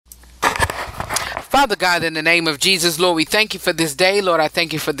Father God, in the name of Jesus, Lord, we thank you for this day. Lord, I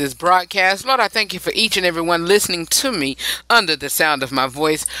thank you for this broadcast. Lord, I thank you for each and every one listening to me under the sound of my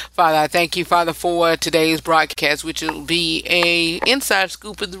voice. Father, I thank you, Father, for today's broadcast, which will be a Inside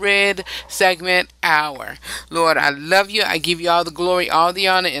Scoop with Red segment hour. Lord, I love you. I give you all the glory, all the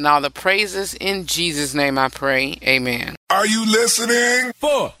honor, and all the praises. In Jesus' name I pray. Amen. Are you listening?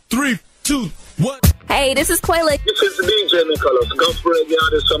 4, 3, 2, 1. Hey, this is Quayla. This is DJ Nicholas, Gospel Radio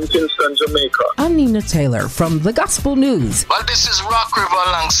Artist from Kingston, Jamaica. I'm Nina Taylor from The Gospel News. Well, this is Rock River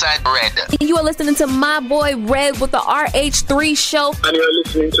alongside Red. You are listening to my boy Red with the RH3 Show. And you're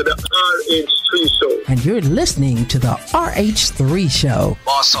listening to the RH3 Show. And you're listening to the RH3 Show.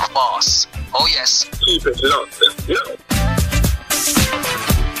 Boss of boss. Oh, yes. Keep it locked. Yo.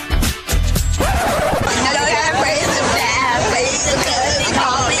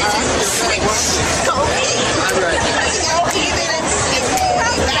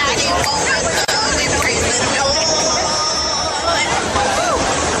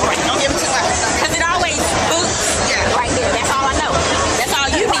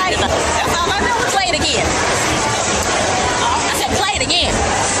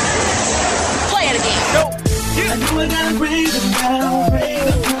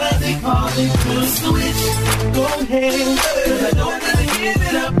 Go ahead, 'cause I don't wanna give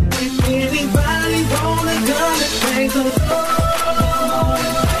it up. If anybody wanna come and praise the Lord,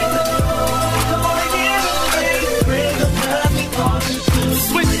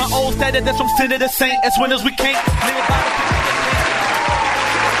 Switch my old status, that's from sin to the saint. As winners we can't live by.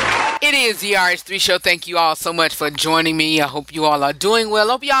 It is the RH3 Show. Thank you all so much for joining me. I hope you all are doing well.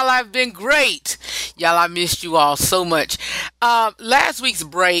 I hope y'all have been great. Y'all, I missed you all so much. Last week's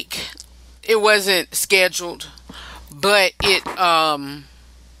break, it wasn't scheduled, but it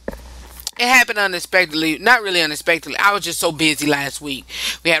happened unexpectedly. Not really unexpectedly. I was just so busy last week.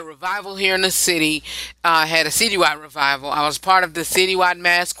 We had a revival here in the city. Had a citywide revival. I was part of the citywide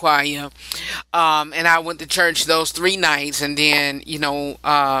mass choir, and I went to church those 3 nights. And then,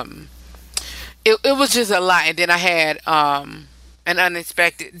 it was just a lot. And then I had an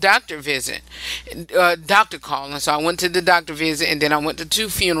unexpected doctor visit, doctor call. And so I went to the doctor visit, and then I went to 2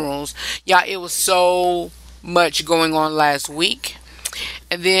 funerals. Yeah, it was so much going on last week.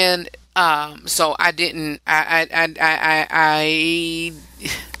 And then, so I didn't, I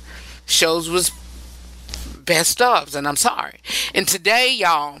shows was best ofs, and I'm sorry. And today,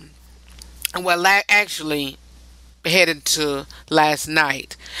 y'all, well, actually, headed to last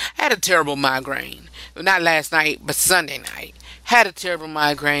night, I had a terrible migraine. Not last night, but Sunday night. Had a terrible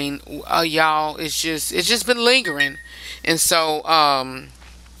migraine, y'all. It's just been lingering, and so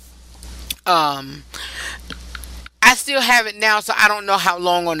I still have it now, so I don't know how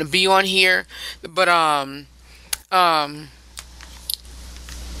long I'm gonna be on here, but I'm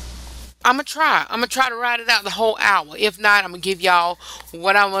gonna try to ride it out the whole hour. If not, I'm gonna give y'all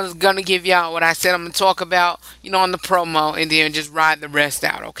what I was gonna give y'all, what I said I'm gonna talk about, on the promo, and then just ride the rest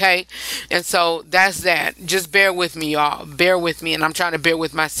out, okay? And so that's that. Just bear with me, y'all. Bear with me, and I'm trying to bear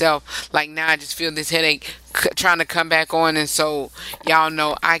with myself. Like now, I just feel this headache trying to come back on, and so y'all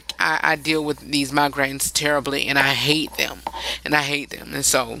know I deal with these migraines terribly, and I hate them, and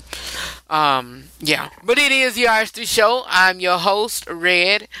so yeah. But it is the RH3 Show. I'm your host,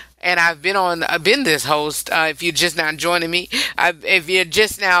 Red. And I've been this host, if you're just now joining me, if you're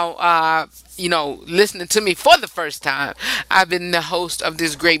just now, listening to me for the first time, I've been the host of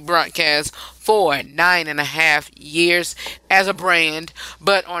this great broadcast for 9.5 years as a brand,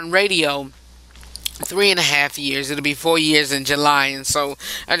 but on radio, 3.5 years. It'll be 4 years in July. And so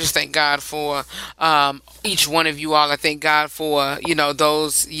I just thank God for each one of you all. I thank God for,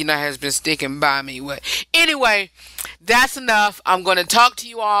 those, has been sticking by me. But anyway, that's enough. I'm going to talk to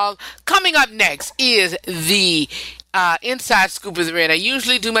you all. Coming up next is the Inside Scoop with Red. I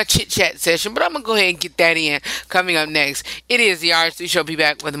usually do my chit-chat session, but I'm going to go ahead and get that in. Coming up next, it is the RH3 Show. Be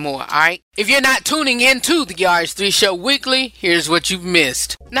back with more, all right? If you're not tuning into the RH3 Show weekly, here's what you've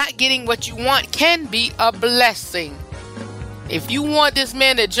missed. Not getting what you want can be a blessing. If you want this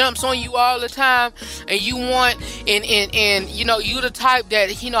man that jumps on you all the time, and you want, and you the type that,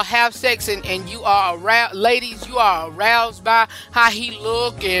 have sex, and you are aroused, ladies, you are aroused by how he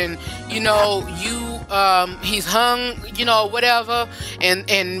look, and, he's hung, whatever,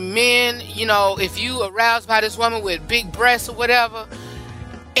 and men, if you aroused by this woman with big breasts or whatever,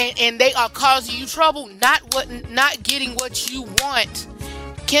 and they are causing you trouble, not getting what you want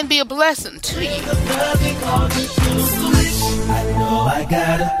can be a blessing to you. I know I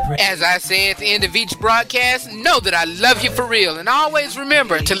gotta pray. As I say at the end of each broadcast, know that I love you for real. And always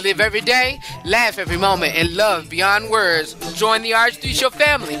remember to live every day, laugh every moment, and love beyond words. Join the RH3 Show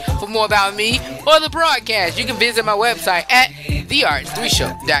family. For more about me or the broadcast, you can visit my website at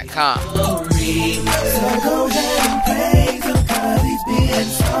therh3show.com. So go ahead and praise him 'cause he's been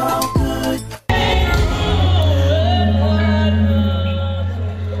so good.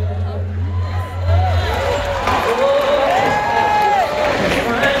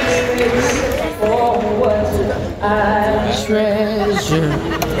 I treasure,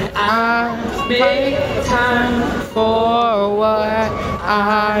 I make time for what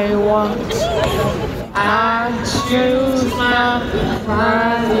I want. I choose my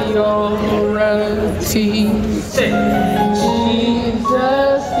priorities.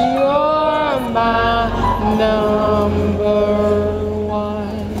 Jesus, you're my number one.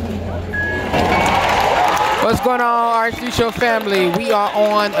 What's going on, RH3 Show family? We are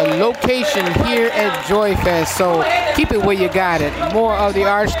on a location here at Joy Fest, so keep it where you got it. More of the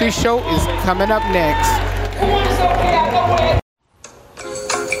RH3 Show is coming up next.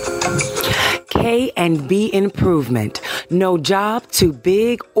 K&B Improvement. No job too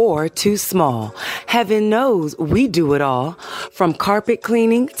big or too small. Heaven knows we do it all. From carpet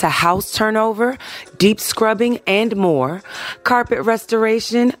cleaning to house turnover, deep scrubbing, and more. Carpet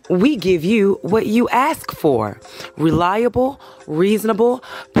restoration, we give you what you ask for. Reliable, reasonable,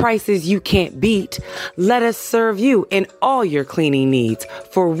 prices you can't beat. Let us serve you in all your cleaning needs,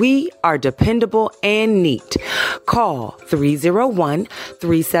 for we are dependable and neat. Call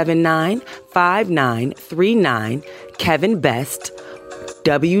 301-379-5939. Kevin Best,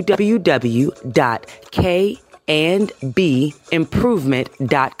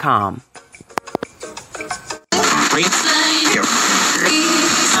 www.kandbimprovement.com.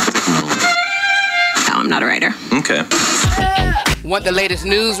 No, I'm not a writer. Okay. Want the latest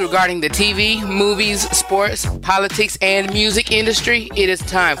news regarding the TV, movies, sports, politics, and music industry? It is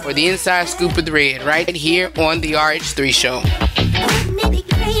time for the Inside Scoop with Red, right here on the RH3 Show. Wouldn't it be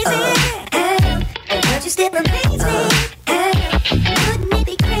crazy? Would you still praise me? Wouldn't it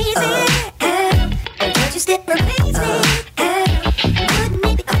be crazy? Would you still praise me? Wouldn't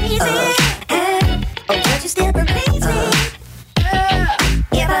it be crazy? Would you still praise me?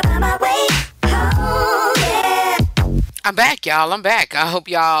 If I find my way home, yeah. I'm back, y'all. I'm back. I hope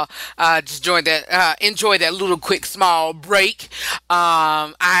y'all just enjoyed that little quick small break.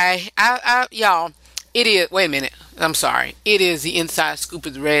 Y'all, it is. Wait a minute. I'm sorry. It is the Inside Scoop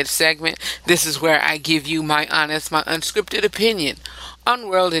of the Red segment. This is where I give you my honest, my unscripted opinion on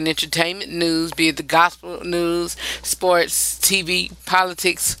world and entertainment news, be it the gospel news, sports, TV,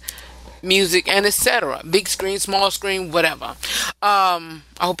 politics, music, and etc. Big screen, small screen, whatever. I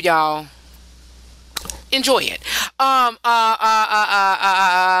hope y'all enjoy it. I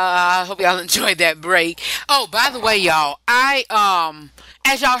hope y'all enjoyed that break. Oh, by the way, y'all,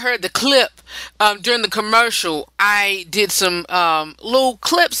 as y'all heard the clip during the commercial, I did some little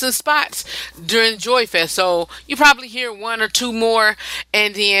clips and spots during Joy Fest. So you probably hear one or two more,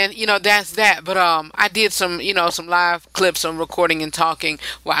 and then that's that. But I did some some live clips, some recording and talking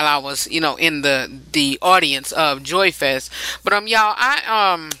while I was in the audience of Joy Fest. But y'all,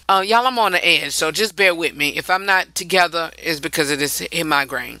 y'all, I'm on the edge, so just bear with me. If I'm not together, it's because of this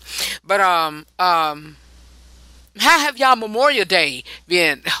migraine. But how have y'all Memorial Day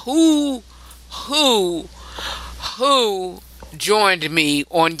been? Who joined me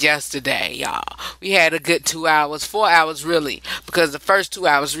on yesterday, y'all? We had a good 2 hours, 4 hours really, because the first 2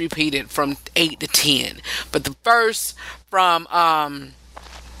 hours repeated from 8 to 10. But the first from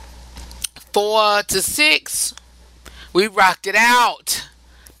 4 to 6, we rocked it out.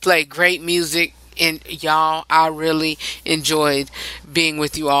 Played great music. And y'all, I really enjoyed being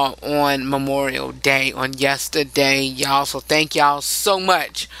with you all on Memorial Day on yesterday, y'all. So thank y'all so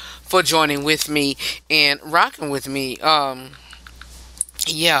much for joining with me and rocking with me. What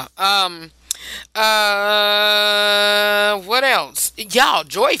else? Y'all,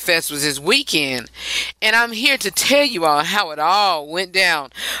 Joy Fest was this weekend, and I'm here to tell you all how it all went down.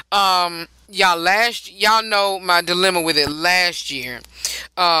 Y'all know my dilemma with it last year.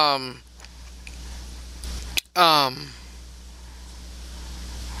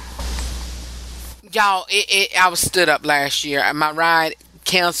 Y'all, I was stood up last year. My ride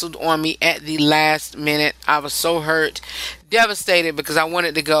canceled on me at the last minute. I was so hurt, devastated, because I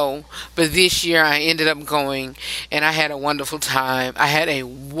wanted to go. But this year I ended up going, and I had a wonderful time.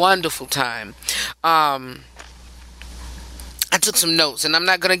 I took some notes, and I'm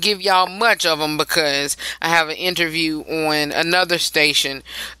not going to give y'all much of them because I have an interview on another station,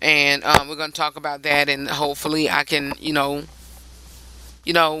 and we're going to talk about that, and hopefully I can,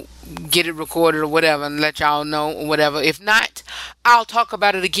 get it recorded or whatever and let y'all know or whatever. If not, I'll talk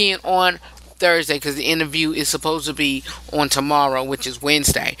about it again on Thursday, because the interview is supposed to be on tomorrow, which is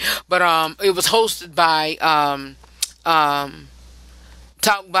Wednesday. But it was hosted by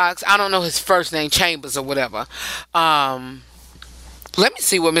Talkbox. I don't know his first name, Chambers or whatever. Let me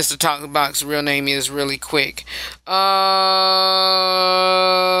see what Mr. Talkbox's real name is really quick. Hold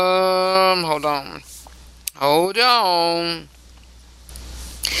on.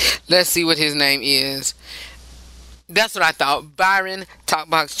 Let's see what his name is. That's what I thought. Byron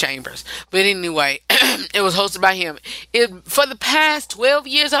Talkbox Chambers. But anyway, it was hosted by him. For the past 12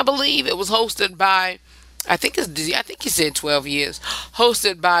 years, I believe, it was hosted by, I think he said 12 years,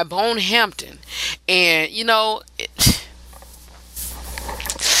 hosted by Bone Hampton. And,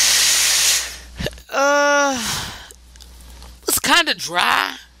 it's kind of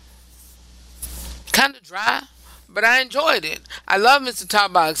dry, but I enjoyed it. I love Mr.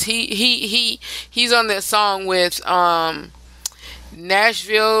 Talkbox. He's on that song with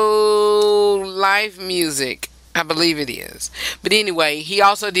Nashville Live Music, I believe it is. But anyway, he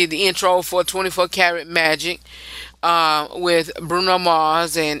also did the intro for 24 Karat Magic with Bruno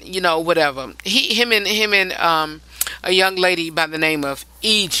Mars and whatever. Him and a young lady by the name of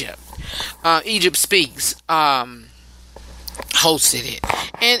Egypt Speaks hosted it,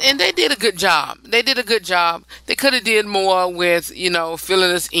 and they did a good job. They could have did more with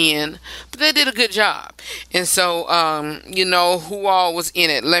filling us in, but they did a good job. And so who all was in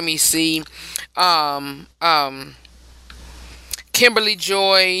it? Let me see. Kimberly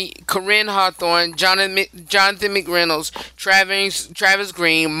Joy, Corinne Hawthorne, Jonathan McReynolds, Travis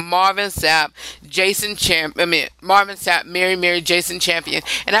Green, Marvin Sapp, Mary, Jason Champion,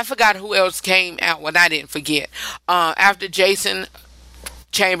 and I forgot who else came out. Well, I didn't forget. After Jason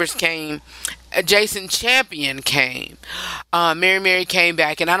Chambers came, Jason Champion came, Mary came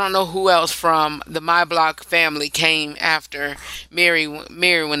back, and I don't know who else from the My Block family came after Mary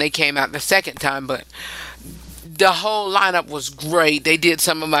when they came out the second time, but the whole lineup was great. They did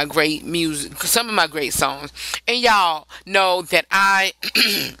some of my great music, some of my great songs. And y'all know that I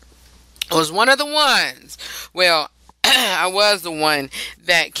was one of the ones. Well, I was the one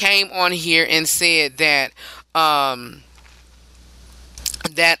that came on here and said that I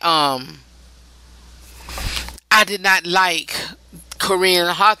did not like Corinne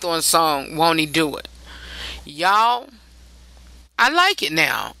Hawthorne's song, Won't He Do It? Y'all, I like it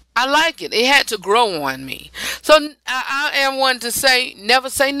now. I like it. It had to grow on me. So I am one to say never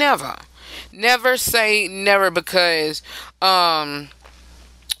say never. Never say never, because you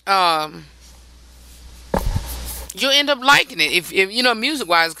end up liking it if music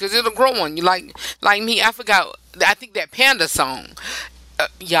wise, because it'll grow on you. Like me, I think that Panda song.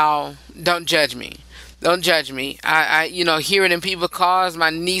 Y'all, don't judge me. Don't judge me. I hear it in people's cars. My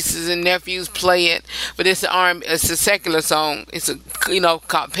nieces and nephews play it, but it's a secular song. It's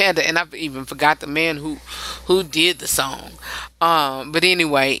called Panda, and I've even forgot the man who did the song. But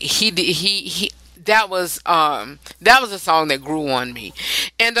anyway, that was a song that grew on me,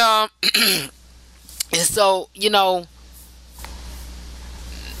 and and so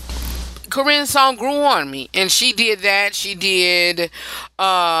Corinne's song grew on me, and she did that. She did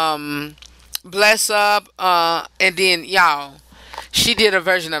Bless Up, and then y'all, she did a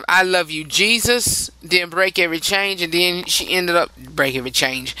version of I Love You Jesus, then Break Every Change, and then she ended up Break Every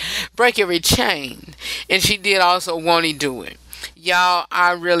Chain, and she did also Won't He Do It? Y'all,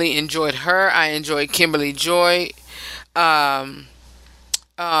 I really enjoyed her. I enjoyed Kimberly Joy.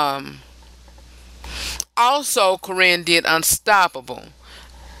 Also, Corinne did Unstoppable.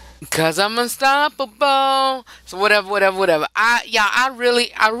 Because I'm unstoppable. So whatever. I really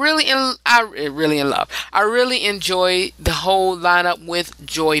in love. I really enjoy the whole lineup with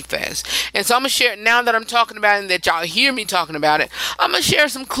Joy Fest. And so I'm gonna share it now that I'm talking about it and that y'all hear me talking about it. I'm gonna share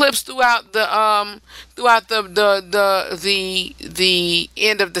some clips throughout the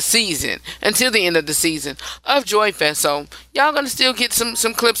end of the season, until the end of the season of Joy Fest. So y'all gonna still get some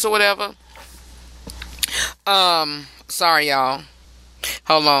clips or whatever. Sorry y'all.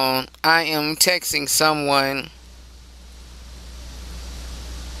 Hold on. I am texting someone.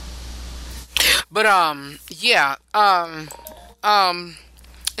 But yeah. And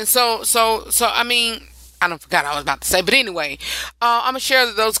so I mean, I don't forgot what I was about to say, but anyway, I'm gonna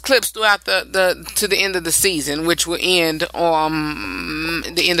share those clips throughout to the end of the season, which will end on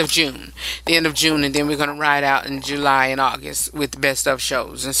the end of June, and then we're gonna ride out in July and August with the best of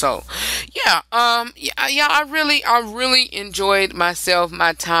shows. And so, yeah, I really enjoyed my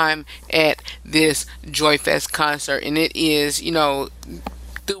time at this Joy Fest concert, and it is, through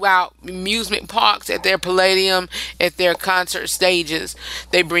throughout amusement parks, at their Palladium, at their concert stages.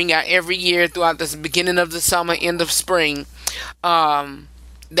 They bring out every year throughout the beginning of the summer, end of spring.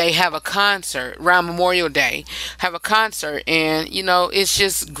 They have a concert around Memorial Day, have a concert, and it's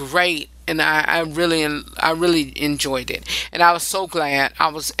just great. And I really enjoyed it, and I was so glad I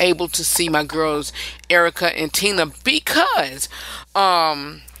was able to see my girls Erica and Tina, because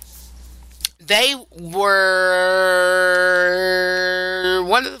they were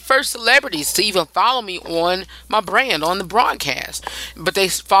one of the first celebrities to even follow me on my brand, on the broadcast. But they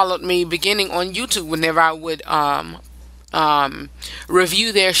followed me beginning on YouTube whenever I would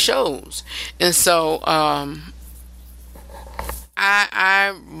review their shows. And so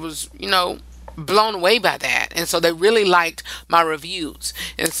I was, blown away by that. And so they really liked my reviews.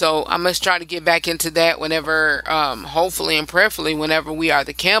 And so I must try to get back into that whenever, hopefully and prayerfully, whenever We Are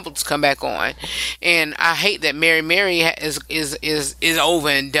the Campbells come back on. And I hate that Mary Mary is over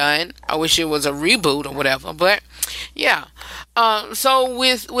and done. I wish it was a reboot or whatever. But yeah. So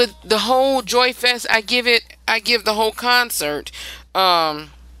with the whole Joy Fest, I give the whole concert. Hold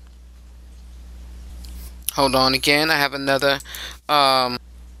on again. I have another.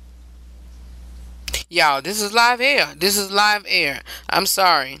 Y'all, this is live air. I'm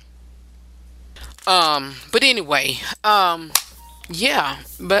sorry. But anyway, yeah.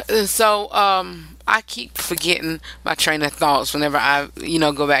 But so I keep forgetting my train of thoughts whenever I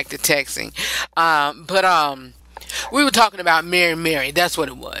go back to texting. But we were talking about Mary Mary. That's what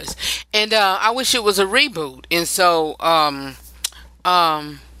it was. And I wish it was a reboot. And so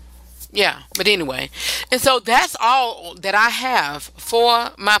yeah, but anyway, and so that's all that I have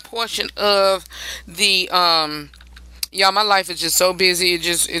for my portion of the y'all. My life is just so busy.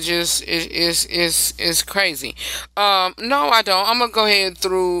 It's crazy. No, I don't. I'm gonna go ahead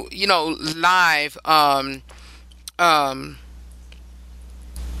through live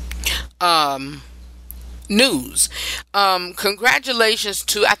news. Congratulations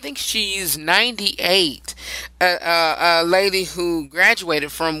to, I think she's 98, a lady who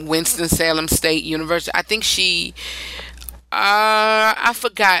graduated from Winston-Salem State University. I think she, I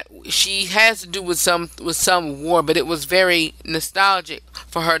forgot, she has to do with some war, but it was very nostalgic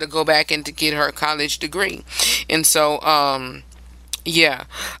for her to go back and to get her college degree. And so, yeah.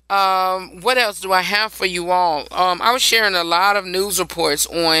 What else do I have for you all? I was sharing a lot of news reports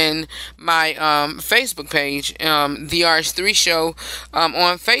on my Facebook page, the RH3 Show,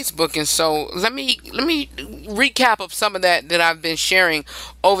 on Facebook, and so let me recap of some of that I've been sharing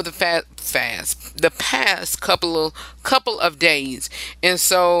over the past couple of days. And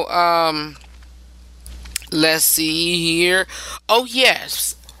so let's see here. Oh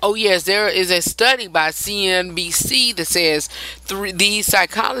yes, there is a study by CNBC that says these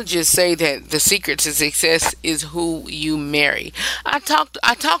psychologists say that the secret to success is who you marry. I talk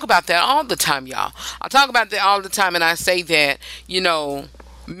about that all the time, y'all. I talk about that all the time, and I say that,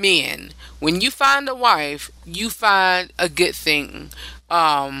 men, when you find a wife, you find a good thing.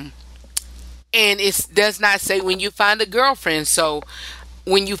 And it does not say when you find a girlfriend. So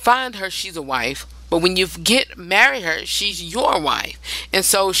when you find her, she's a wife. But when you marry her, she's your wife. And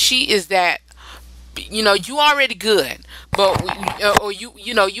so she is that, you already good. But,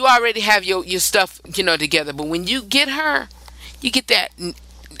 you already have your stuff, together. But when you get her, you get that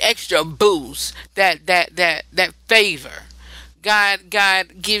extra boost, that favor. God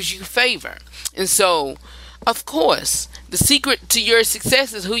gives you favor. And so, of course, the secret to your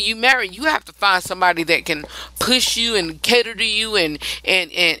success is who you marry. You have to find somebody that can push you and cater to you and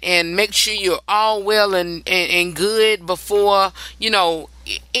make sure you're all well and good before, not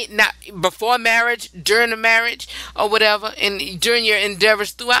before marriage, during the marriage or whatever, and during your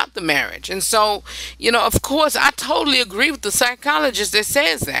endeavors throughout the marriage. And so, of course, I totally agree with the psychologist that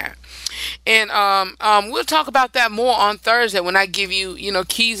says that. And we'll talk about that more on Thursday when I give you,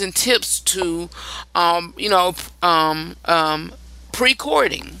 keys and tips to,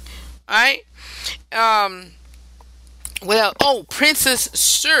 pre-courting. All right. Princess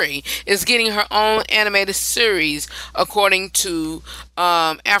Shuri is getting her own animated series according to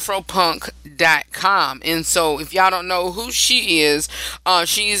Afropunk.com. And so if y'all don't know who she is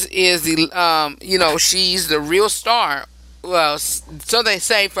she's the real star. Well, so they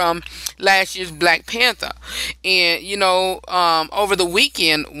say, from last year's Black Panther. And, over the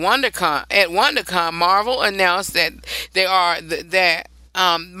weekend, WonderCon, Marvel announced that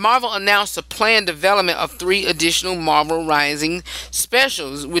Marvel announced a planned development of 3 additional Marvel Rising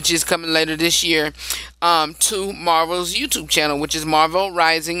specials, which is coming later this year, to Marvel's YouTube channel, which is Marvel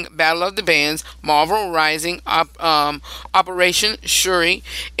Rising Battle of the Bands, Marvel Rising Operation Shuri,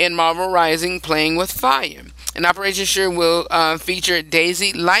 and Marvel Rising Playing with Fire. And Operation Shuri will feature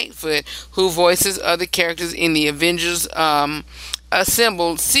Daisy Lightfoot, who voices other characters in the Avengers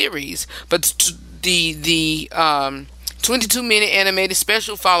Assembled series. But the 22-minute animated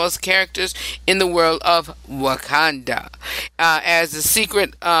special follows characters in the world of Wakanda as the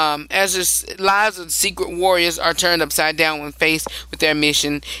lives of the secret warriors are turned upside down when faced with their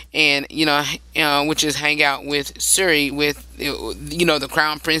mission, and which is hang out with Shuri, with the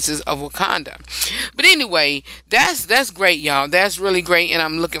crown princess of Wakanda. But anyway, that's great, y'all. That's really great, and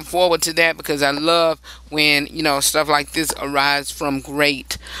I'm looking forward to that because I love when stuff like this arise from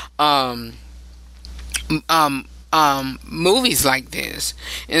great movies like this.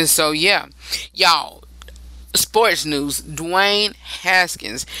 And so yeah, y'all, sports news, Dwayne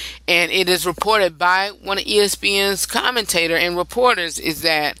Haskins, and it is reported by one of ESPN's commentator and reporters is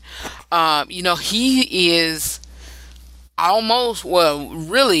that he is almost,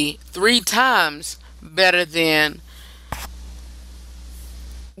 really 3 times better than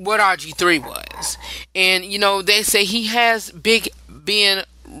what RG3 was. And they say he has big Ben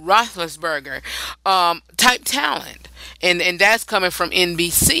Roethlisberger type talent, and that's coming from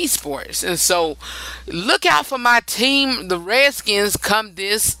NBC Sports. And so look out for my team, the Redskins, come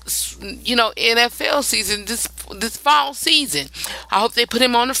this NFL season, this fall season. I hope they put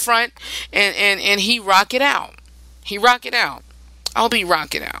him on the front and he rock it out. I hope he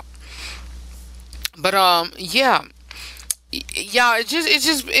rock it out. But yeah,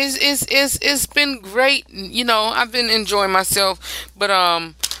 it's been great. I've been enjoying myself. But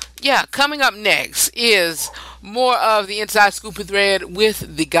yeah, coming up next is more of the Inside Scoop with Red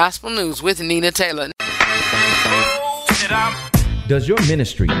with the Gospel News with Nina Taylor. Does your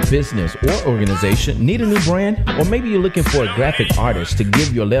ministry, business, or organization need a new brand? Or maybe you're looking for a graphic artist to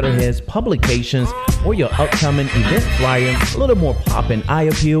give your letterheads, publications, or your upcoming event flyer a little more pop and eye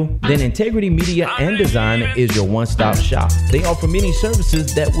appeal? Then Integrity Media and Design is your one-stop shop. They offer many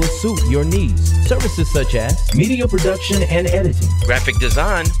services that will suit your needs. Services such as media production and editing, graphic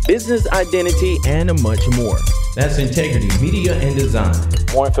design, business identity, and much more. That's Integrity Media and Design.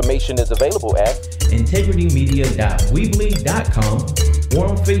 More information is available at integritymedia.weebly.com or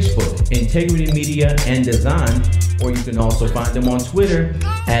on Facebook, Integrity Media and Design, or you can also find them on Twitter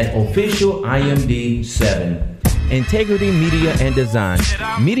at officialimd7. Integrity Media and Design.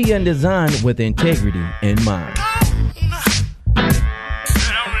 Media and design with integrity in mind.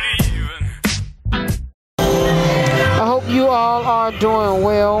 I hope you all are doing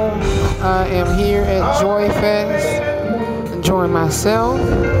well. I am here at Joy Fest, enjoying myself.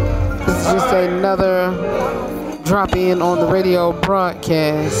 This is just another drop in on the radio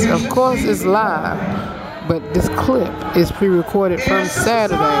broadcast. Of course, it's live, but this clip is pre-recorded from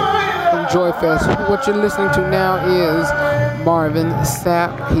Saturday from Joy Fest. What you're listening to now is Marvin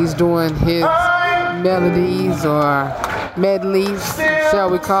Sapp. He's doing his melodies or medleys, shall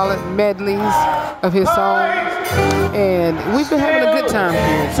we call it, medleys of his songs. And we've been having a good time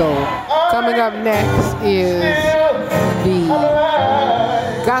here. So coming up next is the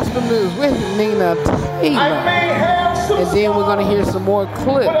Gospel News with Nina Taylor. And then we're going to hear some more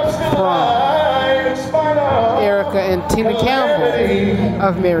clips from Erica and Tina Campbell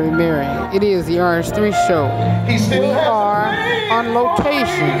of Mary Mary. It is the RH3 Show. We are on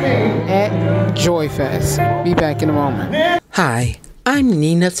location at Joy Fest. Be back in a moment. Hi, I'm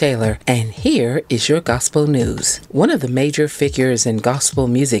Nina Taylor, and here is your gospel news. One of the major figures in gospel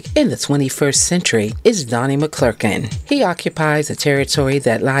music in the 21st century is Donnie McClurkin. He occupies a territory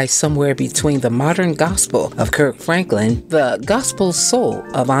that lies somewhere between the modern gospel of Kirk Franklin, the gospel soul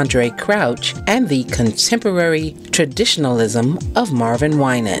of Andre Crouch, and the contemporary traditionalism of Marvin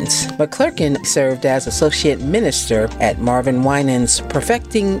Winans. McClurkin served as associate minister at Marvin Winans'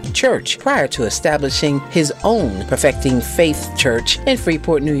 Perfecting Church prior to establishing his own Perfecting Faith Church in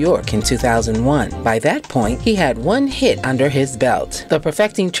Freeport, New York in 2001. By that point, he had one hit under his belt. The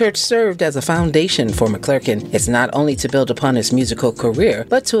Perfecting Church served as a foundation for McClurkin. It's not only to build upon his musical career,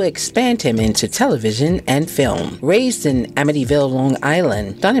 but to expand him into television and film. Raised in Amityville, Long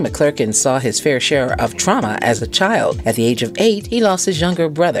Island, Donnie McClurkin saw his fair share of trauma as a child. At the age of 8, he lost his younger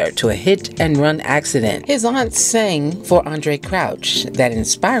brother to a hit-and-run accident. His aunt sang for Andre Crouch that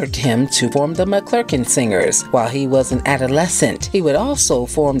inspired him to form the McClurkin Singers. While he was an adolescent, he He would also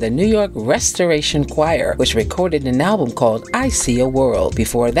form the New York Restoration Choir, which recorded an album called I See a World.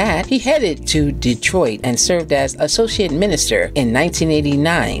 Before that, he headed to Detroit and served as associate minister in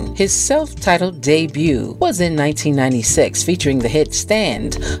 1989. His self-titled debut was in 1996, featuring the hit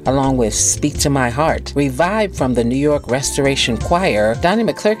Stand, along with Speak to My Heart. Revived from the New York Restoration Choir, Donnie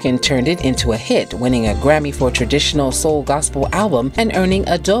McClurkin turned it into a hit, winning a Grammy for Traditional Soul Gospel Album and earning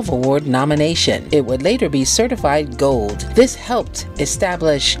a Dove Award nomination. It would later be certified gold. This helped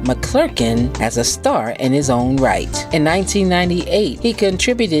establish McClurkin as a star in his own right. In 1998, he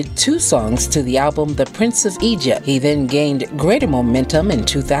contributed 2 songs to the album The Prince of Egypt. He then gained greater momentum in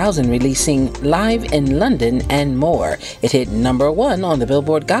 2000, releasing Live in London and More. It hit number 1 on the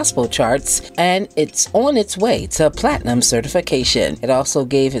Billboard Gospel charts, and it's on its way to platinum certification. It also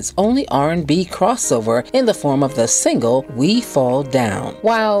gave its only R&B crossover in the form of the single We Fall Down.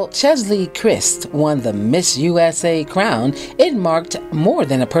 While Chesley Christ won the Miss USA crown, it marked more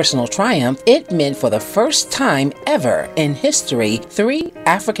than a personal triumph. It meant for the first time ever in history, 3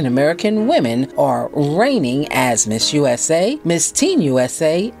 African American women are reigning as Miss USA, Miss Teen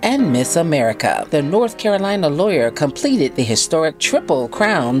USA, and Miss America. The North Carolina lawyer completed the historic Triple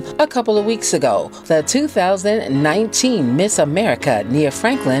Crown a couple of weeks ago. The 2019 Miss America, Nia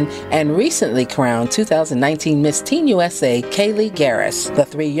Franklin, and recently crowned 2019 Miss Teen USA, Kaylee Garris. The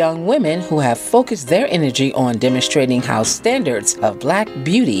 3 young women who have focused their energy on demonstrating how standards of Black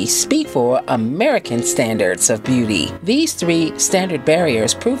beauty speak for American standards of beauty. These 3 standard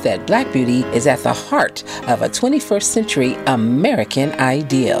barriers prove that Black beauty is at the heart of a 21st century American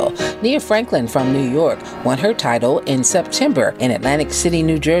ideal. Nia Franklin from New York won her title in September in Atlantic City,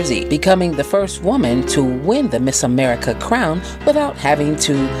 New Jersey, becoming the first woman to win the Miss America crown without having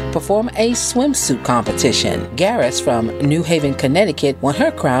to perform a swimsuit competition. Garris from New Haven, Connecticut won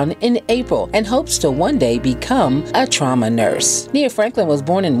her crown in April and hopes to one day become a trauma nurse. Nia Franklin was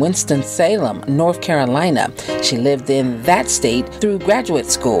born in Winston-Salem, North Carolina. She lived in that state through graduate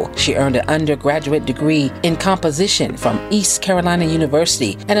school. She earned an undergraduate degree in composition from East Carolina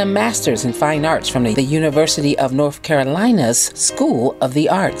University and a master's in fine arts from the University of North Carolina's School of the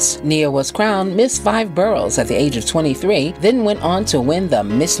Arts. Nia was crowned Miss 5 Boroughs at the age of 23, then went on to win the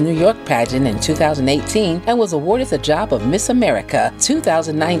Miss New York pageant in 2018 and was awarded the job of Miss America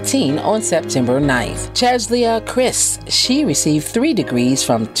 2019 on September 9th. Chesley Christ, she received 3 degrees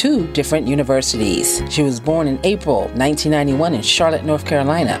from 2 different universities. She was born in April 1991 in Charlotte, North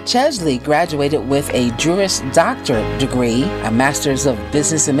Carolina. Chesley graduated with a Juris Doctor degree, a Master's of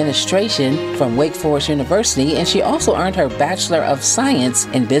Business Administration from Wake Forest University, and she also earned her Bachelor of Science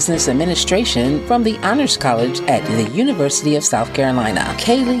in Business Administration from the Honors College at the University of South Carolina.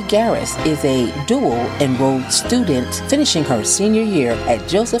 Kaylee Garris is a dual-enrolled student finishing her senior year at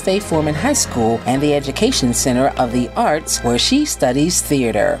Joseph A. Foreman High School and the Education Center of the Arts, where she studies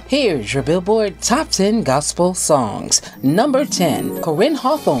theater. Here's your Billboard Top 10 Gospel Songs. Number 10, Corinne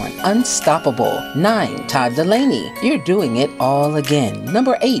Hawthorne, Unstoppable. 9, Todd Delaney, You're Doing It All Again.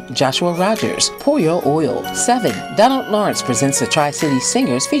 Number 8, Joshua Rogers, Pour Your Oil. 7, Donald Lawrence presents the Tri-City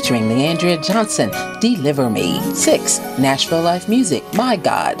Singers featuring Leandria Johnson, Deliver Me. 6, Nashville Life Music, My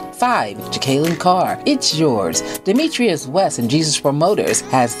God. 5, Jacqueline Carr, It's Yours. Demetrius West and Jesus Promoters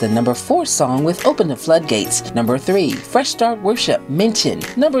has the number 4 song with Open the Floodgates. Number 3, Fresh Start Worship, Mention.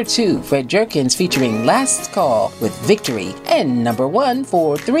 Number 2, Fred Jerkins featuring Last Call with Victory. And number 1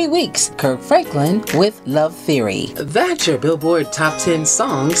 for 3 weeks, Kirk Franklin with Love Theory. That's your Billboard Top 10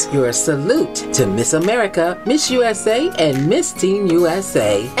 Songs. Your salute to Miss America, Miss USA, and Miss Teen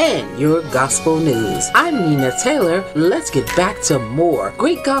USA, and your gospel news. I'm Nina Taylor. Let's get back to more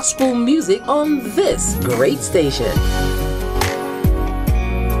great gospel music on this great station.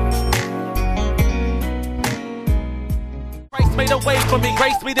 Made a way for me,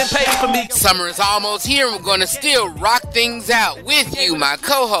 grace me, then paid for me. Summer is almost here, and we're going to still rock things out with you, my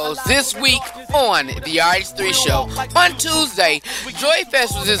co-host, this week on the RH3 Show. On Tuesday, Joy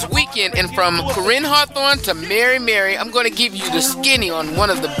Fest was this weekend, and from Corinne Hawthorne to Mary Mary, I'm going to give you the skinny on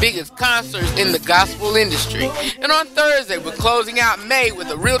one of the biggest concerts in the gospel industry. And on Thursday, we're closing out May with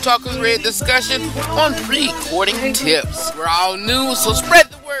a Real Talkers Red discussion on pre-recording tips. We're all new, so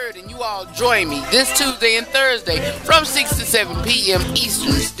spread the word, and you all join me this Tuesday and Thursday from 6 to 7 p.m.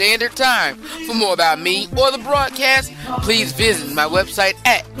 Eastern Standard Time. For more about me or the broadcast, please visit my website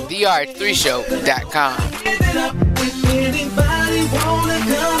at therh3show.com.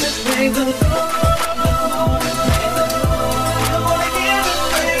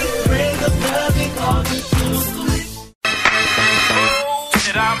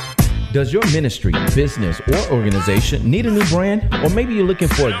 Does your ministry, business, or organization need a new brand? Or maybe you're looking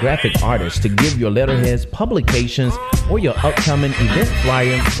for a graphic artist to give your letterheads, publications, or your upcoming event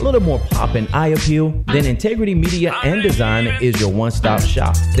flyer a little more pop and eye appeal? Then Integrity Media and Design is your one-stop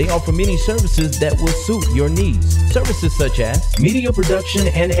shop. They offer many services that will suit your needs. Services such as media production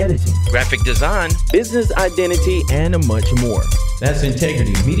and editing, graphic design, business identity, and much more. That's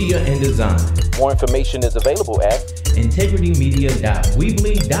Integrity Media and Design. More information is available at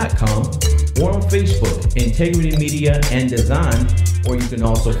integritymedia.weebly.com or on Facebook, Integrity Media and Design, or you can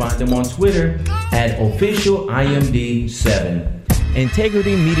also find them on Twitter at officialimd7.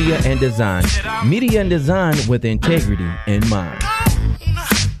 Integrity Media and Design. Media and design with integrity in mind.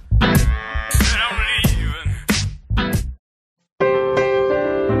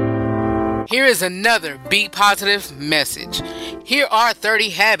 Here is another Be Positive message. Here are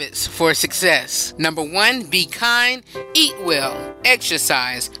 30 habits for success. Number 1, be kind, eat well,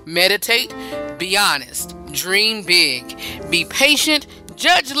 exercise, meditate, be honest, dream big, be patient,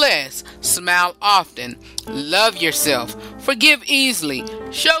 judge less, smile often, love yourself, forgive easily,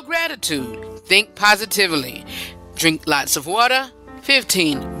 show gratitude, think positively, drink lots of water.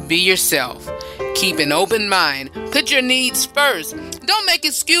 15, be yourself. Keep an open mind. Put your needs first. Don't make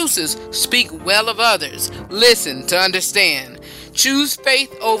excuses. Speak well of others. Listen to understand. Choose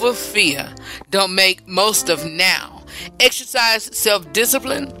faith over fear. Don't make most of now. Exercise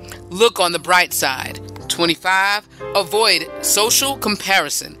self-discipline. Look on the bright side. 25, avoid social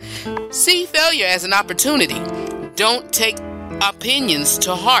comparison. See failure as an opportunity. Don't take opinions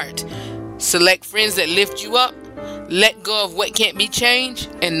to heart. Select friends that lift you up. Let go of what can't be changed.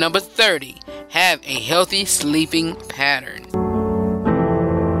 And number 30, have a healthy sleeping pattern.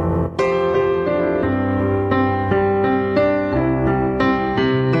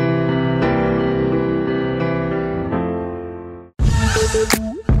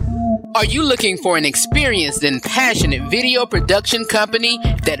 Are you looking for an experienced and passionate video production company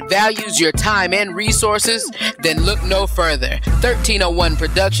that values your time and resources? Then look no further. 1301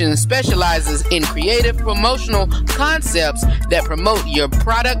 Productions specializes in creative promotional concepts that promote your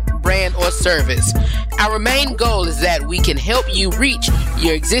product, brand, or service. Our main goal is that we can help you reach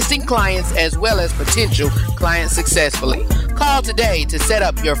your existing clients as well as potential clients successfully. Call today to set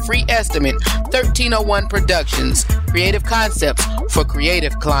up your free estimate. 1301 Productions, creative concepts for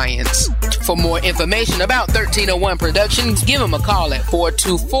creative clients. For more information about 1301 Productions, give them a call at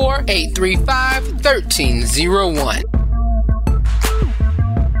 424-835-1301.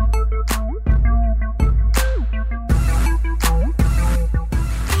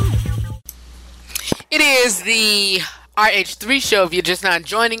 It is the RH3 show. If you're just not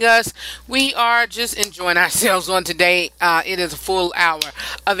joining us, we are just enjoying ourselves on today. It is a full hour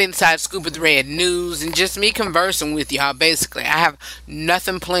of Inside Scoop with Red News and just me conversing with y'all. Basically, I have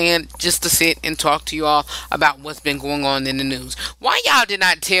nothing planned, just to sit and talk to y'all about what's been going on in the news. Why y'all did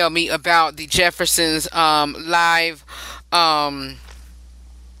not tell me about the Jeffersons live,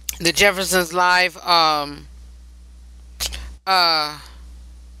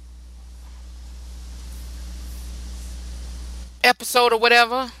 episode or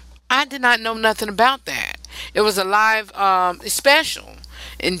whatever? I did not know nothing about that. It was a live special,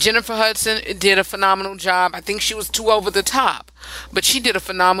 and Jennifer Hudson did a phenomenal job. I think she was too over the top, but she did a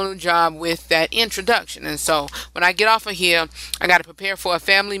phenomenal job with that introduction. And so when I get off of here, I got to prepare for a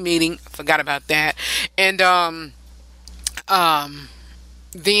family meeting. Forgot about that. And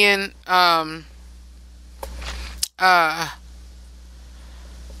then I'm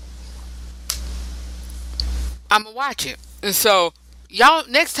gonna watch it. And so, y'all,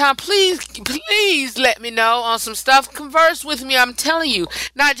 next time, please let me know on some stuff. Converse with me. I'm telling you,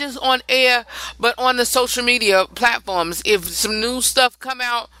 not just on air, but on the social media platforms. If some new stuff come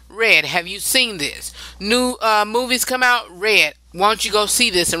out, Red, have you seen this? New movies come out, Red, why don't you go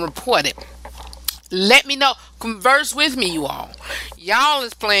see this and report it? Let me know. Converse with me, you all. Y'all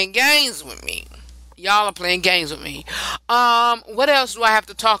is playing games with me. Y'all are playing games with me. What else do I have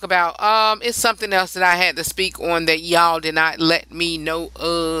to talk about? It's something else that I had to speak on that y'all did not let me know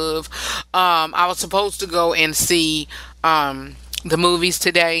of. I was supposed to go and see the movies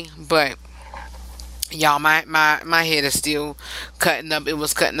today, but y'all, my head is still cutting up. It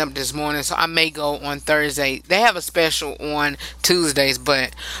was cutting up this morning, so I may go on Thursday. They have a special on Tuesdays,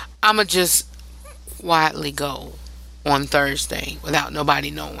 but I'ma just quietly go on Thursday without nobody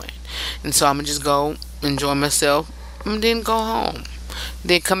knowing. And so I'm going to just go enjoy myself and then go home.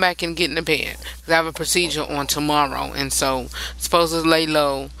 Then come back and get in the bed. Because I have a procedure on tomorrow. And so I'm supposed to lay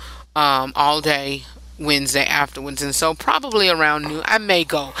low all day Wednesday afterwards. And so probably around noon, I may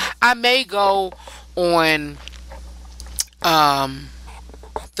go. I may go on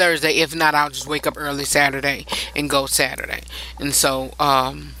Thursday. If not, I'll just wake up early Saturday and go Saturday. And so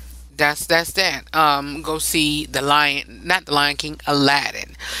that's that. Go see not the Lion King,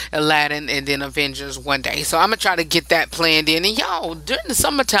 Aladdin, and then Avengers one day. So I'm gonna try to get that planned in. And y'all, during the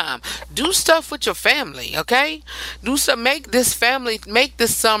summertime, do stuff with your family. Okay, do some. Make this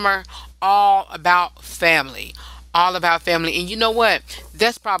summer all about family. All about family. And you know what?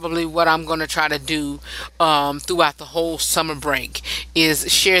 That's probably what I'm going to try to do throughout the whole summer break, is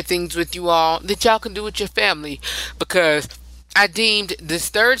share things with you all that y'all can do with your family, because I deemed this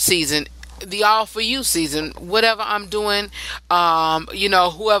third season the All For You season. Whatever I'm doing,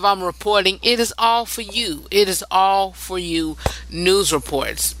 whoever I'm reporting, it is all for you. It is all for you. News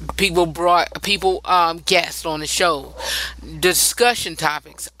reports, guests on the show, discussion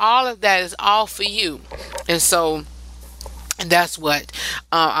topics, all of that is all for you. And so that's what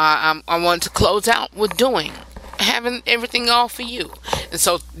I want to close out with doing. Having everything all for you. And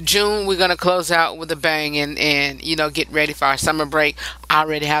so June, we're going to close out with a bang and get ready for our summer break. I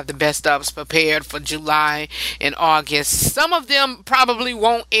already have the best ofs prepared for July and August. Some of them probably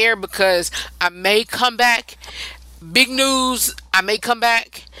won't air because I may come back. Big news, I may come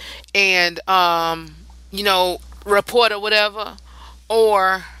back and report or whatever.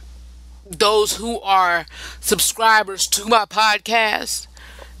 Or those who are subscribers to my podcast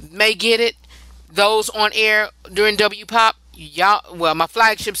may get it. Those on air during WPOP, my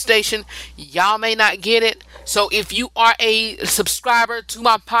flagship station, y'all may not get it. So if you are a subscriber to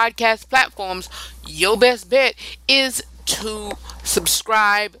my podcast platforms, your best bet is to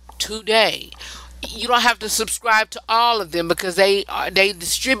subscribe today. You don't have to subscribe to all of them because they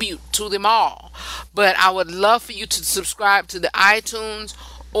distribute to them all. But I would love for you to subscribe to the iTunes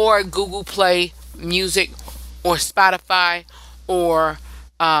or Google Play Music or Spotify or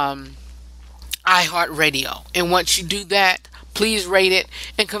iHeartRadio. And once you do that, please rate it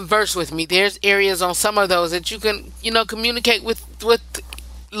and converse with me. There's areas on some of those that you can, communicate with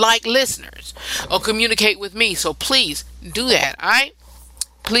like listeners or communicate with me. So please do that. All right?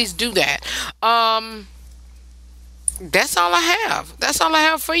 Please do that. That's all I have. That's all I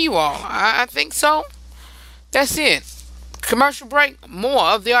have for you all. I think so. That's it. Commercial break. More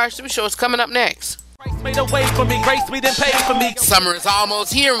of the RH3 Show is coming up next. Made a way for me, grace me, then paid for me. Summer is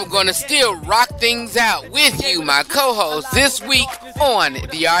almost here, and we're going to still rock things out with you, my co-host, this week on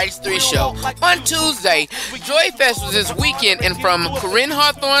the RH3 Show. On Tuesday, Joy Fest was this weekend, and from Corinne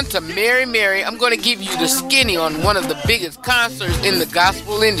Hawthorne to Mary Mary, I'm going to give you the skinny on one of the biggest concerts in the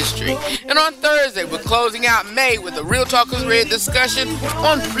gospel industry. And on Thursday, we're closing out May with a Real Talkers Red discussion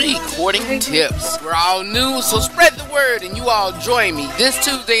on pre-recording tips. We're all new, so spread the word, and you all join me this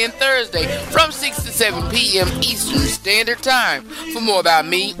Tuesday and Thursday from 6 to 7 p.m. Eastern Standard Time. For more about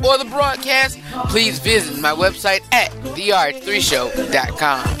me or the broadcast, please visit my website at therh3show.com.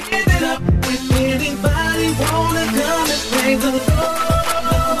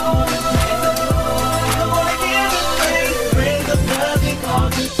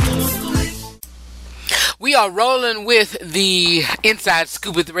 We are rolling with the Inside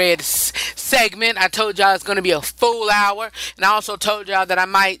Scoop with Red segment. I told y'all it's going to be a full hour, and I also told y'all that I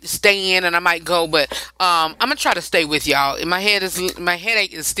might stay in and I might go, but I'm going to try to stay with y'all. My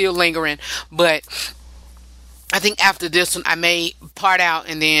headache is still lingering, but I think after this one I may part out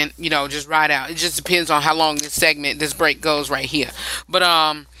and then, just ride out. It just depends on how long this break goes right here. But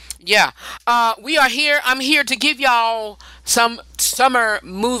we are here. I'm here to give y'all some summer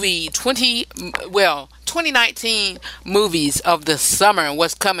movie 2019 movies of the summer and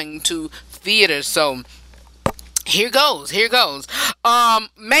what's coming to theaters. So here goes.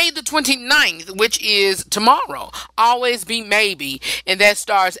 May the 29th, which is tomorrow, Always Be Maybe, and that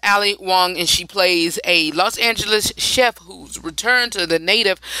stars Ali Wong, and she plays a Los Angeles chef who's returned to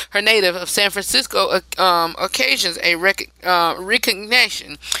her native of San Francisco occasions a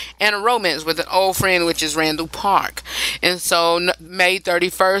recognition and a romance with an old friend, which is Randall Park. And so May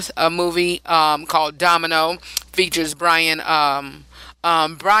 31st, a movie called Domino features Brian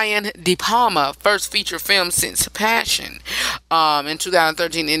De Palma, first feature film since Passion in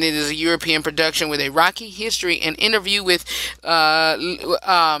 2013, and it is a European production with a rocky history. An interview with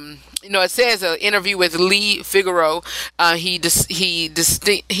it says an interview with Lee Figaro. He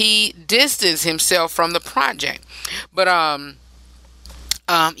distanced himself from the project, but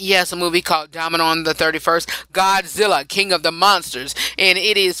yes, a movie called Domino on the 31st, Godzilla, King of the Monsters, and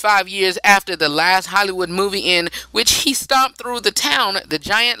it is 5 years after the last Hollywood movie in which he stomped through the town. The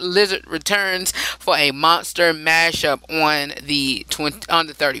giant lizard returns for a monster mashup on the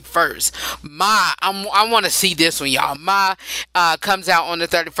 31st. I want to see this one, y'all. Comes out on the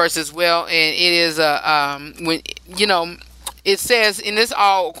 31st as well, and it is it says, and this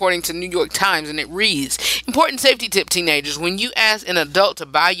all according to New York Times, and it reads, important safety tip, teenagers. When you ask an adult to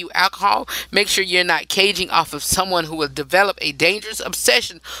buy you alcohol, make sure you're not caging off of someone who will develop a dangerous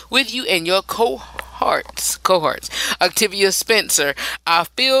obsession with you and your cohorts. Octavia Spencer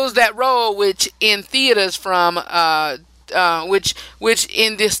fills that role, which in theaters from which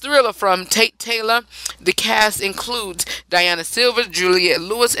in this thriller from Tate Taylor. The cast includes Diana Silver, Juliette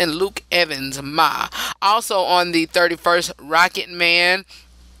Lewis, and Luke Evans. Also on the 31st, Rocket Man,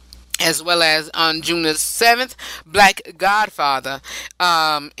 as well as on June the 7th, Black Godfather,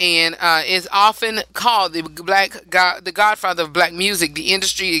 and is often called the Godfather of Black music. The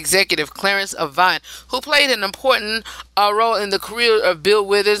industry executive Clarence Avant, who played an important role in the career of Bill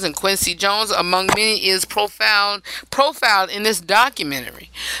Withers and Quincy Jones, among many, is profiled in this documentary.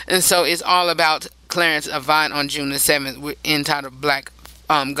 And so it's all about Clarence Avant on June the 7th, entitled Black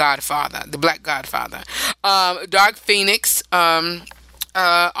Godfather, the Black Godfather. Dark Phoenix,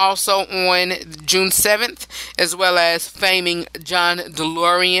 also on June 7th, as well as faming John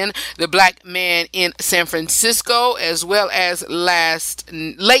DeLorean, the Black Man in San Francisco, as well as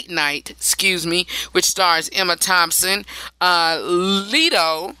Late Night, which stars Emma Thompson,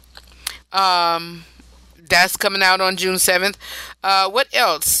 Lido, that's coming out on June 7th. What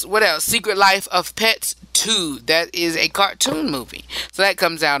else? Secret Life of Pets 2. That is a cartoon movie. So that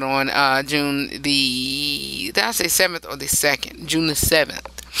comes out on June the... Did I say 7th or the 2nd? June the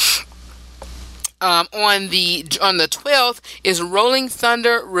 7th. On the 12th is Rolling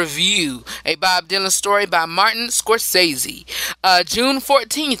Thunder Review, a Bob Dylan story by Martin Scorsese. June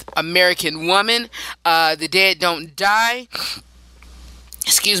 14th, American Woman, The Dead Don't Die.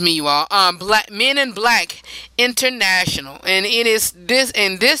 Excuse me, you all. Men in Black International, and it is this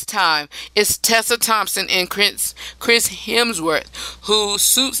time it's Tessa Thompson and Chris Hemsworth who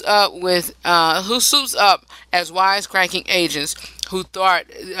suits up as wisecracking agents who thwart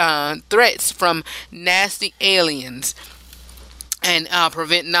threats from nasty aliens and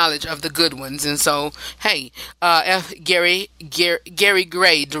prevent knowledge of the good ones. And so, hey, Gary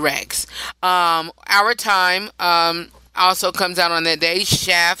Gray directs. Our Time also comes out on that day.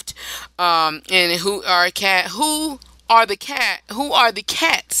 Shaft, and who are the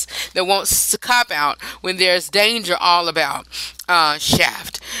cats that won't cop out when there's danger all about.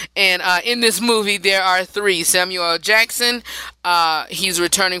 Shaft. And in this movie there are three. Samuel L. Jackson, he's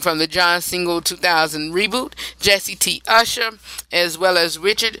returning from the John Singer 2000 reboot. Jesse T. Usher, as well as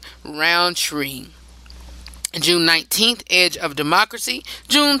Richard Roundtree. June 19th, Edge of Democracy.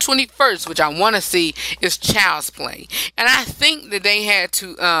 June 21st, which I want to see, is Child's Play. And I think that they had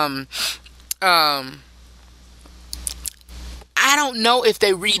to, I don't know if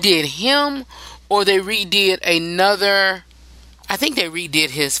they redid him or they redid another. I think they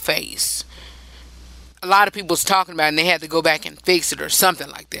redid his face. A lot of people was talking about it and they had to go back and fix it or something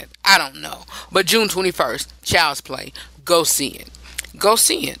like that. I don't know. But June 21st, Child's Play. Go see it. Go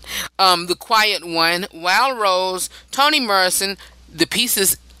see it. The Quiet One, Wild Rose, Toni Morrison, The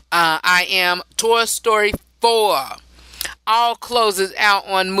Pieces I Am, Toy Story 4. All closes out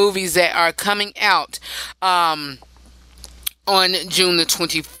on movies that are coming out on June the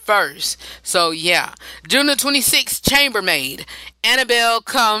 21st. So yeah. June the 26th, Chambermaid, Annabelle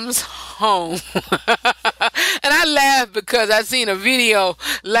Comes Home. And I laughed because I seen a video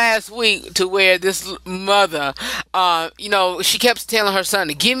last week to where this mother, she kept telling her son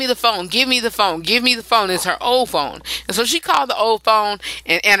to give me the phone, give me the phone, give me the phone. It's her old phone. And so she called the old phone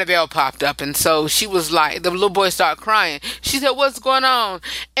and Annabelle popped up. And so she was like, the little boy started crying. She said, "What's going on?"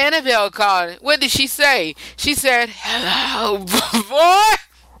 Annabelle called. What did she say? She said, "Hello, boy."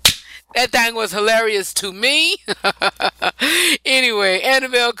 That thing was hilarious to me. Anyway,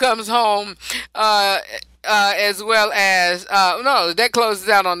 Annabelle Comes Home, as well as, that closes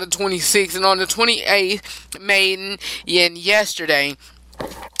out on the 26th, and on the 28th, Maiden, and Yesterday.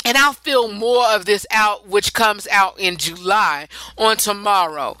 And I'll film more of this out, which comes out in July on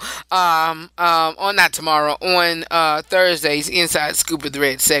tomorrow. On Thursday's Inside Scoop of the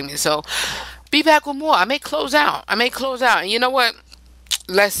Red segment. So be back with more. I may close out. And you know what?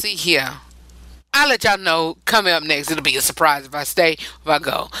 Let's see here. I'll let y'all know coming up next. It'll be a surprise if I stay, if I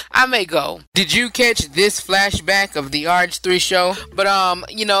go. I may go. Did you catch this flashback of the RH3 show? But,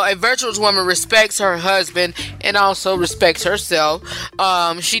 a virtuous woman respects her husband and also respects herself.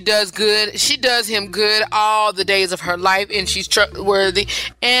 She does good. She does him good all the days of her life, and she's trustworthy,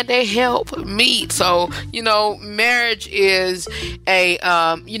 and they help meet. So, marriage is a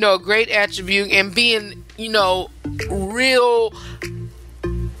great attribute, and being, real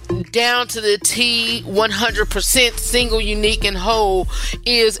down to the T, 100% single, unique, and whole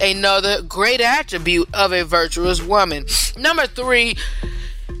is another great attribute of a virtuous woman. Number 3,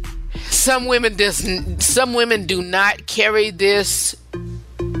 some women do not carry this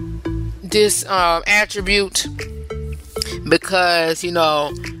attribute because, you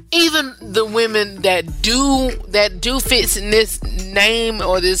know, even the women that do fits in this name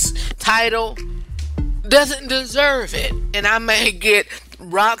or this title doesn't deserve it. And I may get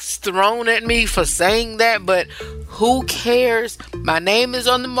rocks thrown at me for saying that, but who cares? My name is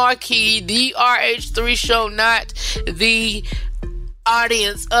on the marquee, the RH3 Show, not the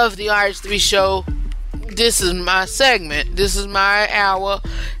audience of the RH3 Show. This is my segment. This is my hour.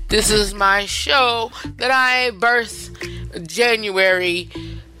 This is my show that I birthed January.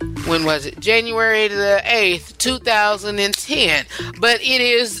 When was it? January the 8th, 2010. But it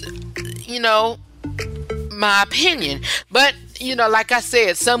is, you know, my opinion. But, you know, like I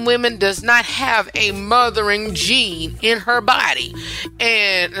said, some women does not have a mothering gene in her body.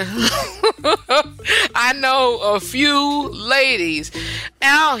 And I know a few ladies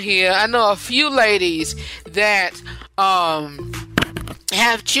out here. I know a few ladies that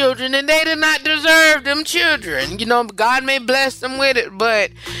have children and they do not deserve them children. You know, God may bless them with it,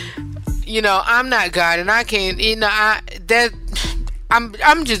 but you know, I'm not God and I can't, you know,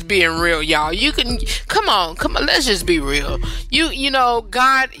 I'm just being real, y'all. You can come on, let's just be real. You know,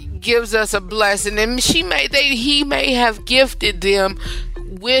 God gives us a blessing and he may have gifted them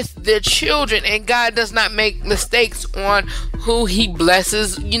with their children, and God does not make mistakes on who he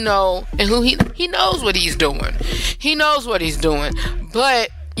blesses, you know, and who he knows what he's doing. He knows what he's doing. But,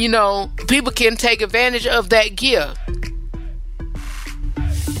 you know, people can take advantage of that gift.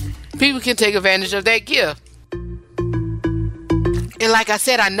 People can take advantage of that gift. And like I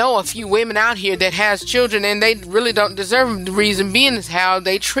said, I know a few women out here that has children and they really don't deserve them. The reason being is how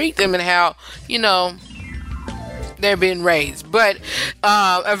they treat them and how, you know, they're being raised. But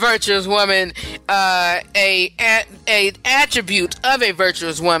a virtuous woman, a attribute of a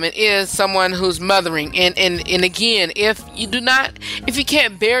virtuous woman is someone who's mothering. And again, if you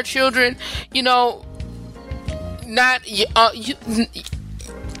can't bear children, you know, I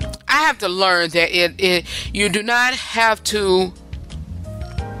have to learn that you do not have to.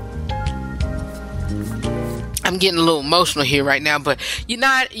 I'm getting a little emotional here right now, but you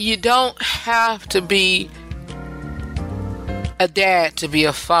don't have to be a dad to be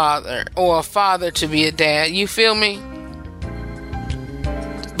a father, or a father to be a dad. You feel me?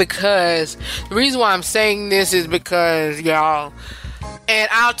 Because the reason why I'm saying this is because, y'all, and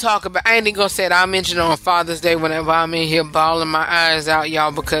I ain't even gonna say it, I'll mention it on Father's Day whenever I'm in here bawling my eyes out,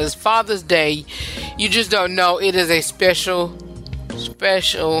 y'all, because Father's Day, you just don't know, it is a special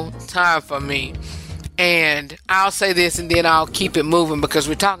time for me. And I'll say this and then I'll keep it moving because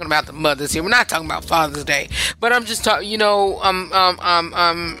we're talking about the mothers here. We're not talking about Father's Day. But I'm just talking, you know,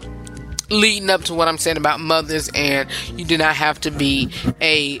 I'm leading up to what I'm saying about mothers, and you do not have to be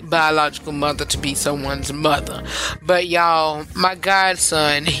a biological mother to be someone's mother. But y'all, my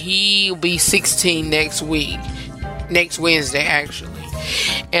godson, he'll be 16 next Wednesday actually.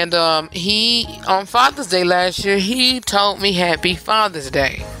 And he, on Father's Day last year, he told me Happy Father's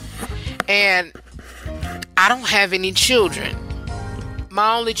Day. And I don't have any children.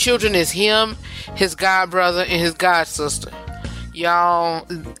 My only children is him, his god brother, and his god sister. Y'all,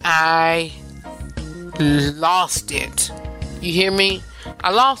 I lost it. You hear me? I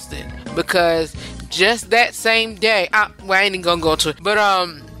lost it because just that same day, I ain't even gonna go to it, but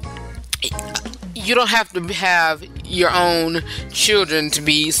you don't have to have your own children to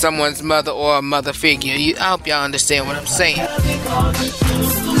be someone's mother or a mother figure. I hope y'all understand what I'm saying.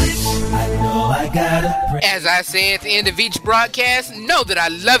 As I say at the end of each broadcast, know that I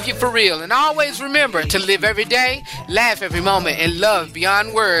love you for real. And always remember to live every day, laugh every moment, and love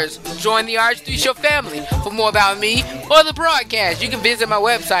beyond words. Join the RH3 Show family. For more about me or the broadcast, you can visit my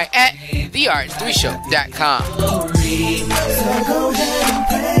website at therh3show.com.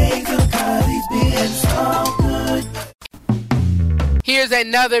 Here's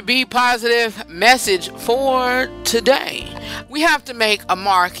another Be Positive message for today. We have to make a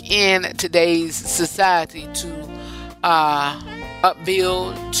mark in today's society to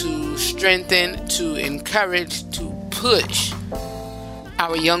upbuild, to strengthen, to encourage, to push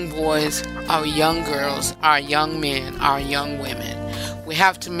our young boys, our young girls, our young men, our young women. We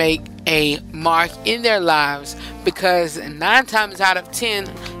have to make a mark in their lives because 9 times out of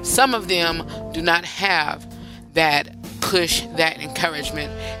 10, some of them do not have that push, that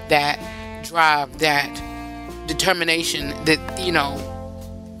encouragement, that drive, that determination that, you know,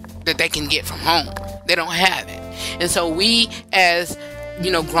 that they can get from home. They don't have it. And so we as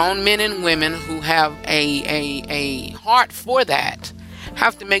grown men and women who have a heart for that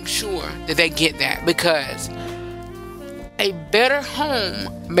have to make sure that they get that, because a better home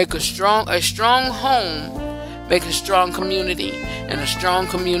make a strong home make a strong community, and a strong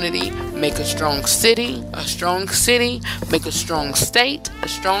community make a strong city make a strong state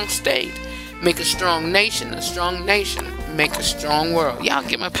make a strong nation make a strong world. Y'all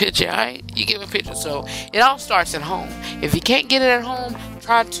get my picture, alright? You get my picture. So it all starts at home. If you can't get it at home,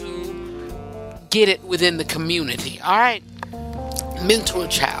 try to get it within the community, alright? Mentor a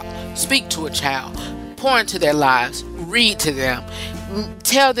child, speak to a child, pour into their lives, read to them,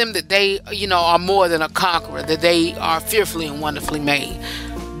 tell them that they, are more than a conqueror, that they are fearfully and wonderfully made.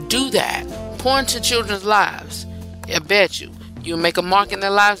 Do that. Pour into children's lives. I bet you'll make a mark in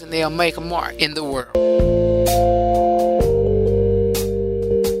their lives, and they'll make a mark in the world.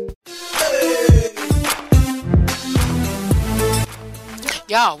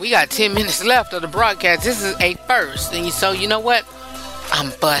 Y'all, we got 10 minutes left of the broadcast. This is a first. And so, you know what? I'm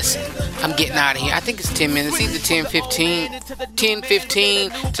buzzing. I'm getting out of here. I think it's 10 minutes. Either 10,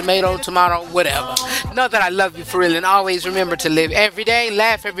 15, tomato, whatever. Know that I love you for real. And always remember to live every day,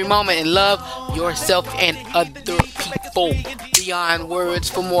 laugh every moment, and love yourself and other people beyond words.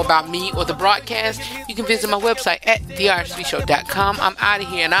 For more about me or the broadcast, you can visit my website at theirishbshow.com. I'm out of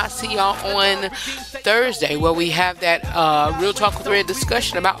here, and I'll see y'all on Thursday, where we have that Real Talk with Red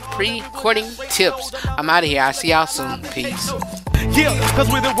discussion about pre-recording tips. I'm out of here. I'll see y'all soon. Peace. Yeah, cause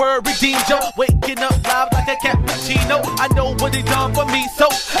with the word redeemed, yo, waking up live like a cappuccino. I know what he done for me, so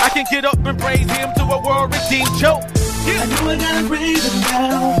I can get up and praise him to a world redeemed, yo. Yeah. I knew I gotta praise him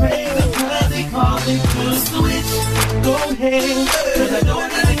now, praise him cause they call me to switch. Go ahead, cause I know I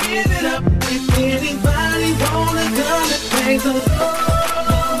gotta give it up. If anybody wanna come and praise the Lord,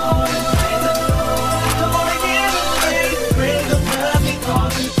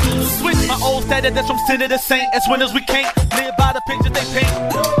 my old status that's from sinner to saint. As winners we can't live by the pictures they paint,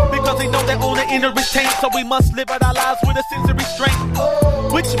 because they know their own inner is taint. So we must live out our lives with a sense of restraint,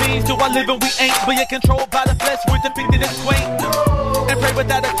 which means do I live and we ain't. We are controlled by the flesh, we're depicted as quaint, and pray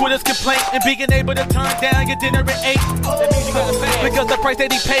without a quitter's complaint, and being able to turn down your dinner at 8. That means you gotta pay, because the price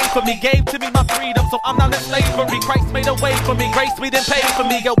that he paid for me gave to me my freedom. So I'm not in slavery. Christ made a way for me, grace me then paid for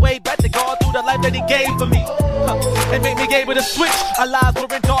me. Go way back to God through the life that he gave for me, and made me able to switch. Our lives were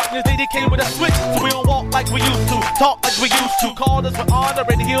in darkness, then he came with a switch, so we don't walk like we used to, talk like we used to. Called us with honor,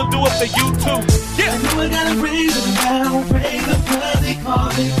 and he'll do it for you too. Yeah. I know I gotta praise him now, praise him cause he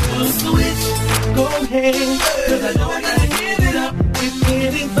called me to switch. Go ahead, cause I know I gotta give it up. If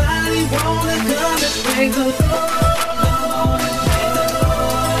anybody wanna come and praise the Lord,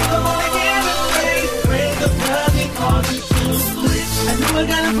 I know I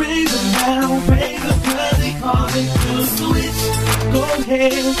gotta praise him now, praise him cause he called me to switch. Go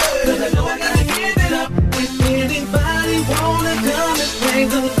ahead, cause I know I gotta give it up. If anybody wanna come and praise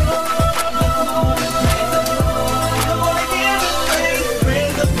the Lord,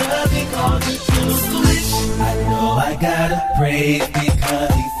 praise him cause he called me to switch. I know I gotta praise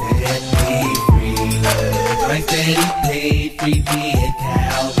because he set me free. Christ said he paid free me at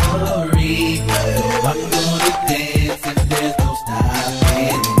Calvary. So I'm gonna dance if there's no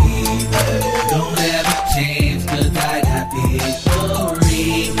stopping me. Don't ever change cause I got victory.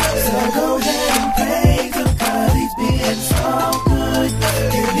 So go ahead and praise him cause he's been so good.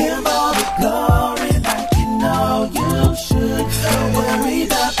 Give him all the glory like you know you should. Don't worry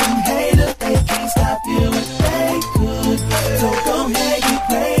about them haters, they can't stop you if they could. So go ahead, you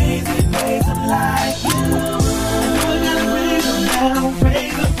crazy, praise him like you would. I gotta praise him now,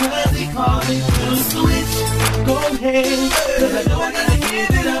 praise him cause he called me to switch. Go ahead, cause I know I gotta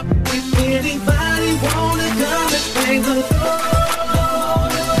give it up. If anybody wanna come and praise the Lord,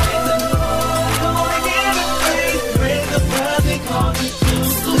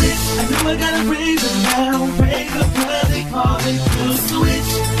 I gotta praise him now, praise him cause he called me to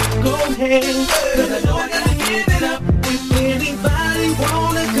switch. Go ahead, cause I know I gotta give it up. If anybody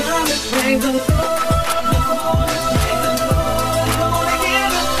wanna come and praise the Lord,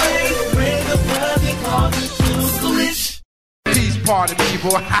 praise him cause he called me to switch. Peace party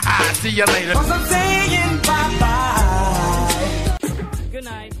people, see you later. I'm saying bye-bye. Good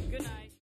night.